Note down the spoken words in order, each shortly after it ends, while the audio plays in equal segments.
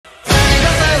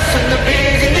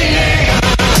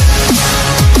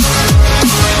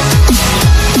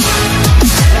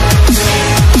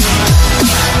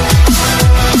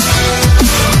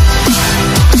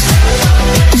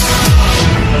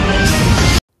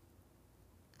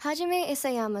Hajime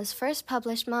Isayama's first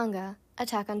published manga,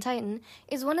 Attack on Titan,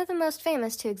 is one of the most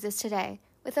famous to exist today,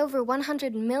 with over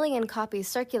 100 million copies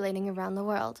circulating around the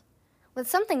world. With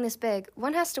something this big,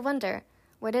 one has to wonder,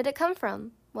 where did it come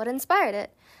from? What inspired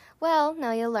it? Well,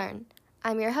 now you'll learn.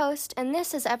 I'm your host, and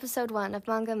this is episode 1 of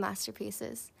Manga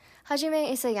Masterpieces,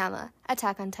 Hajime Isayama,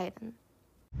 Attack on Titan.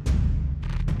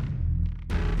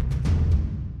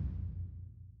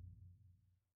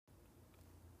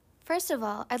 First of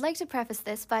all, I'd like to preface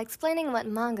this by explaining what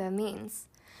manga means.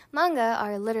 Manga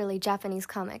are literally Japanese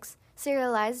comics,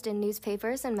 serialized in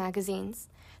newspapers and magazines.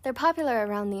 They're popular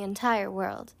around the entire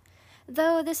world.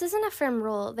 Though this isn't a firm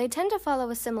rule, they tend to follow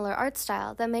a similar art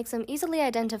style that makes them easily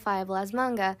identifiable as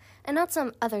manga and not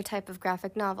some other type of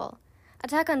graphic novel.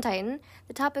 Attack on Titan,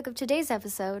 the topic of today's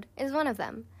episode, is one of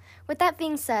them. With that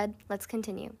being said, let's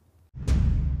continue.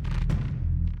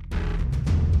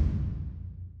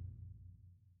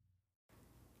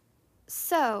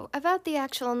 So, about the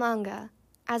actual manga.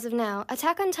 As of now,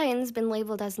 Attack on Titan's been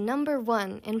labeled as number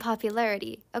 1 in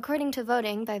popularity, according to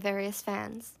voting by various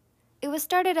fans. It was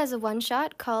started as a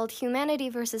one-shot called Humanity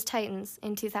vs. Titans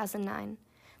in 2009.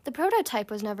 The prototype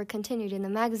was never continued in the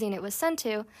magazine it was sent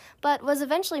to, but was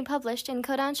eventually published in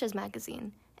Kodansha's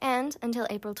magazine, and, until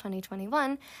April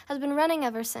 2021, has been running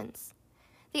ever since.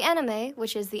 The anime,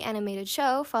 which is the animated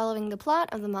show following the plot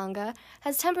of the manga,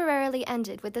 has temporarily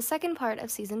ended with the second part of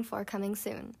Season 4 coming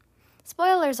soon.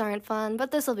 Spoilers aren't fun,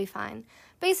 but this'll be fine.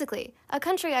 Basically, a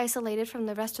country isolated from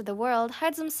the rest of the world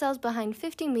hides themselves behind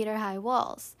 50-meter-high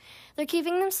walls. They're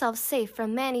keeping themselves safe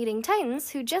from man-eating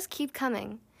titans who just keep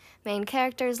coming. Main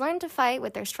characters learn to fight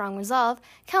with their strong resolve,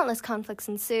 countless conflicts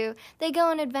ensue, they go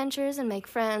on adventures and make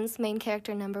friends. Main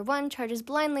character number 1 charges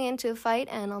blindly into a fight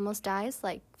and almost dies,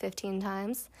 like 15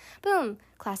 times. Boom!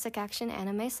 Classic action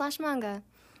anime/manga.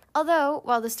 Although,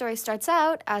 while the story starts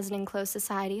out as an enclosed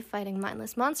society fighting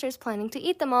mindless monsters planning to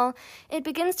eat them all, it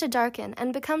begins to darken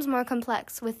and becomes more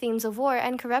complex, with themes of war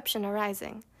and corruption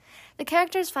arising. The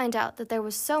characters find out that there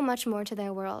was so much more to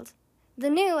their world. The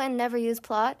new and never-used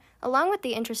plot, along with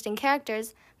the interesting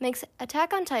characters, makes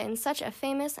Attack on Titan such a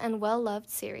famous and well-loved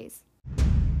series.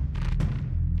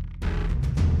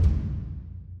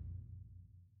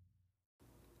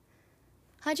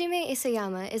 Hajime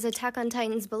Isayama is Attack on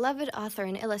Titan's beloved author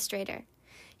and illustrator.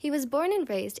 He was born and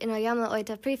raised in Oyama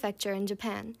Oita Prefecture in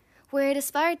Japan, where he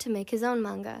aspired to make his own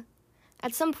manga.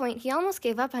 At some point, he almost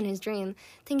gave up on his dream,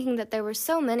 thinking that there were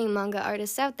so many manga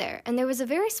artists out there, and there was a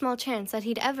very small chance that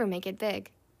he'd ever make it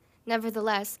big.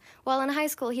 Nevertheless, while in high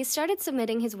school, he started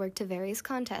submitting his work to various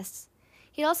contests.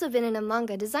 He'd also been in a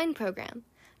manga design program.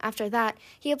 After that,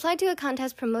 he applied to a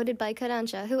contest promoted by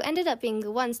Kodansha, who ended up being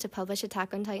the ones to publish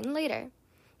Attack on Titan later.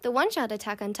 The one-shot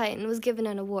Attack on Titan was given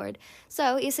an award,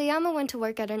 so Isayama went to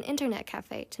work at an internet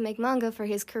cafe to make manga for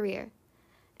his career.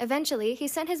 Eventually, he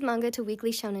sent his manga to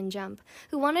Weekly Shonen Jump,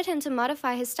 who wanted him to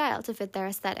modify his style to fit their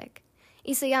aesthetic.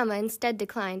 Isayama instead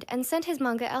declined and sent his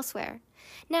manga elsewhere.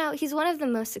 Now, he's one of the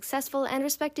most successful and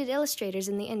respected illustrators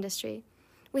in the industry.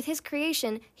 With his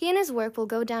creation, he and his work will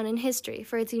go down in history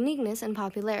for its uniqueness and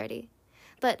popularity.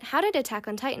 But how did Attack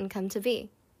on Titan come to be?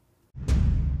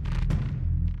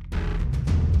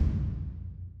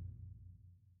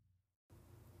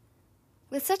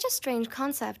 With such a strange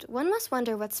concept, one must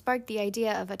wonder what sparked the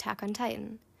idea of Attack on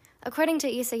Titan. According to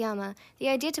Isayama, the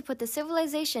idea to put the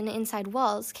civilization inside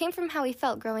walls came from how he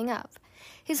felt growing up.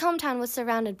 His hometown was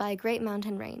surrounded by a great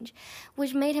mountain range,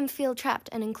 which made him feel trapped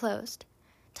and enclosed.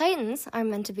 Titans are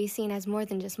meant to be seen as more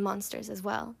than just monsters as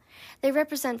well. They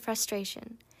represent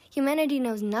frustration. Humanity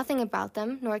knows nothing about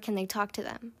them, nor can they talk to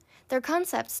them. Their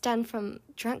concepts stem from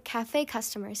drunk cafe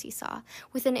customers he saw,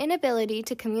 with an inability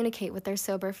to communicate with their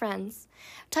sober friends.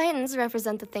 Titans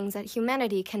represent the things that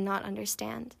humanity cannot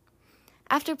understand.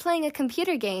 After playing a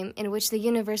computer game in which the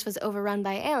universe was overrun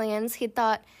by aliens, he'd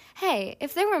thought, hey,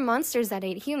 if there were monsters that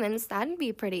ate humans, that'd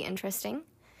be pretty interesting.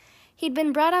 He'd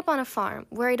been brought up on a farm,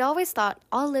 where he'd always thought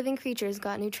all living creatures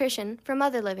got nutrition from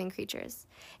other living creatures.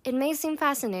 It may seem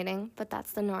fascinating, but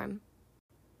that's the norm.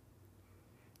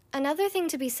 Another thing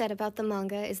to be said about the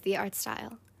manga is the art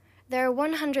style. There are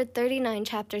 139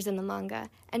 chapters in the manga,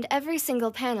 and every single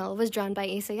panel was drawn by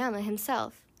Isayama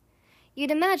himself.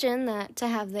 You'd imagine that, to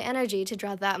have the energy to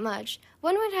draw that much,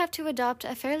 one would have to adopt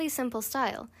a fairly simple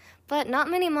style, but not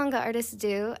many manga artists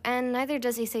do, and neither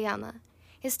does Isayama.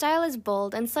 His style is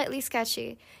bold and slightly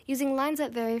sketchy, using lines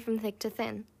that vary from thick to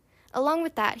thin. Along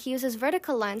with that, he uses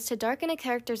vertical lines to darken a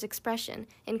character's expression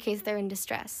in case they're in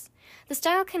distress. The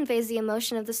style conveys the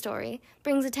emotion of the story,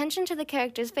 brings attention to the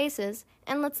characters' faces,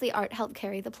 and lets the art help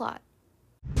carry the plot.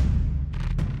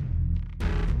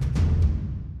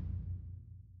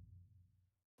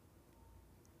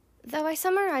 Though I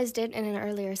summarized it in an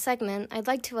earlier segment, I'd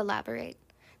like to elaborate.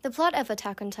 The plot of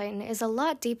Attack on Titan is a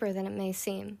lot deeper than it may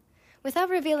seem. Without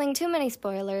revealing too many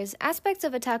spoilers, aspects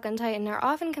of Attack on Titan are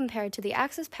often compared to the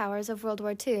Axis powers of World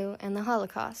War II and the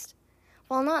Holocaust.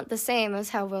 While not the same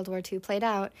as how World War II played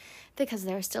out, because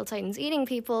there are still Titans eating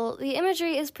people, the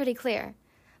imagery is pretty clear.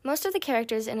 Most of the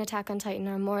characters in Attack on Titan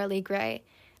are morally gray.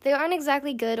 They aren't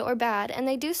exactly good or bad, and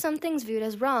they do some things viewed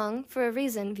as wrong for a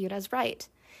reason viewed as right.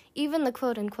 Even the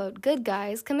quote-unquote good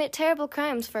guys commit terrible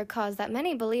crimes for a cause that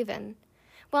many believe in.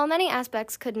 While many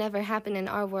aspects could never happen in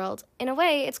our world, in a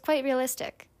way, it's quite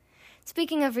realistic.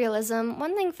 Speaking of realism,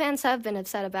 one thing fans have been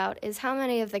upset about is how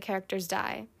many of the characters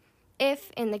die. If,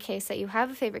 in the case that you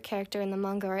have a favorite character in the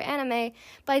manga or anime,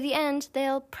 by the end,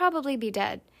 they'll probably be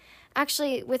dead.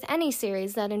 Actually, with any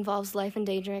series that involves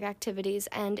life-endangering activities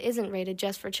and isn't rated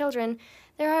just for children,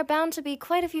 there are bound to be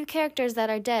quite a few characters that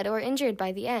are dead or injured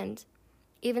by the end.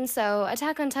 Even so,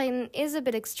 Attack on Titan is a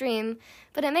bit extreme,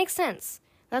 but it makes sense.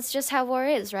 That's just how war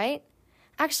is, right?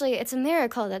 Actually, it's a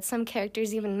miracle that some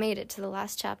characters even made it to the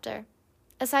last chapter.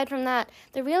 Aside from that,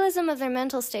 the realism of their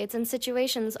mental states and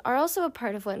situations are also a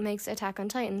part of what makes Attack on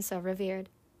Titan so revered.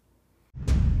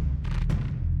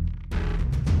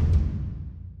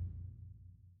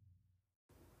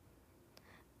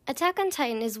 Attack on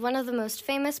Titan is one of the most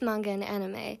famous manga in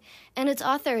anime, and its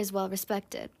author is well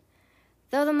respected.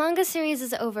 Though the manga series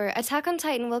is over, Attack on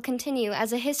Titan will continue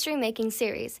as a history-making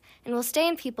series and will stay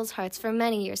in people's hearts for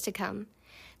many years to come.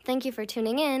 Thank you for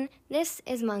tuning in. This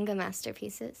is Manga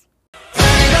Masterpieces.